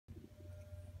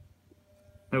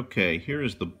Okay, here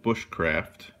is the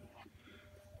Bushcraft.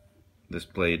 This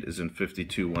blade is in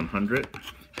 52-100.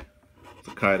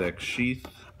 The Kydex sheath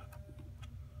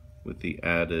with the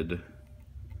added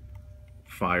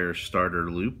fire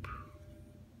starter loop.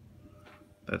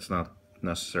 That's not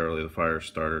necessarily the fire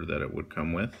starter that it would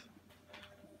come with.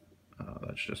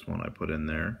 That's just one I put in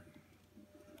there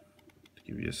to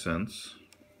give you a sense.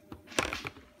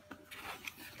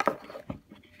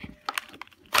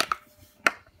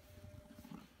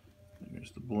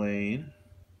 Here's the blade.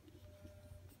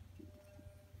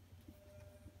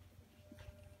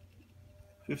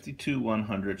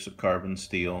 .52-100's of carbon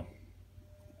steel.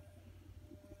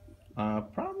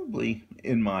 Probably,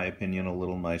 in my opinion, a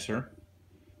little nicer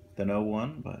than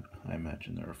 01, but I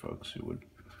imagine there are folks who would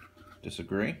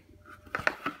disagree.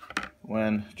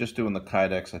 When just doing the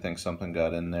Kydex, I think something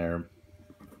got in there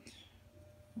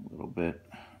a little bit.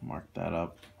 Mark that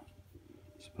up.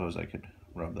 Suppose I could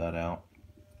rub that out.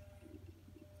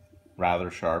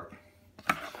 Rather sharp.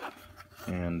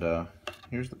 And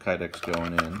here's the Kydex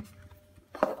going in.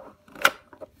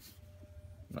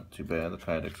 Not too bad, the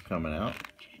Kydex coming out.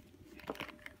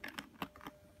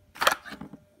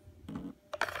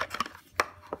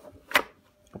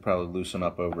 I'll probably loosen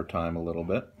up over time a little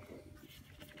bit,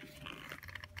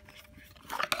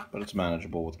 but it's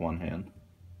manageable with one hand.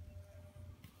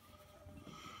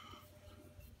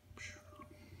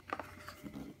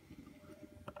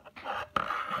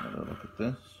 Another look at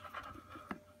this.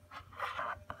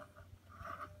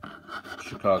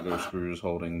 Chicago screws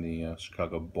holding the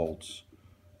Chicago bolts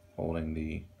holding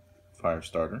the fire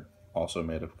starter, also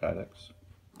made of Kydex.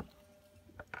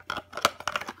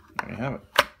 There you have it.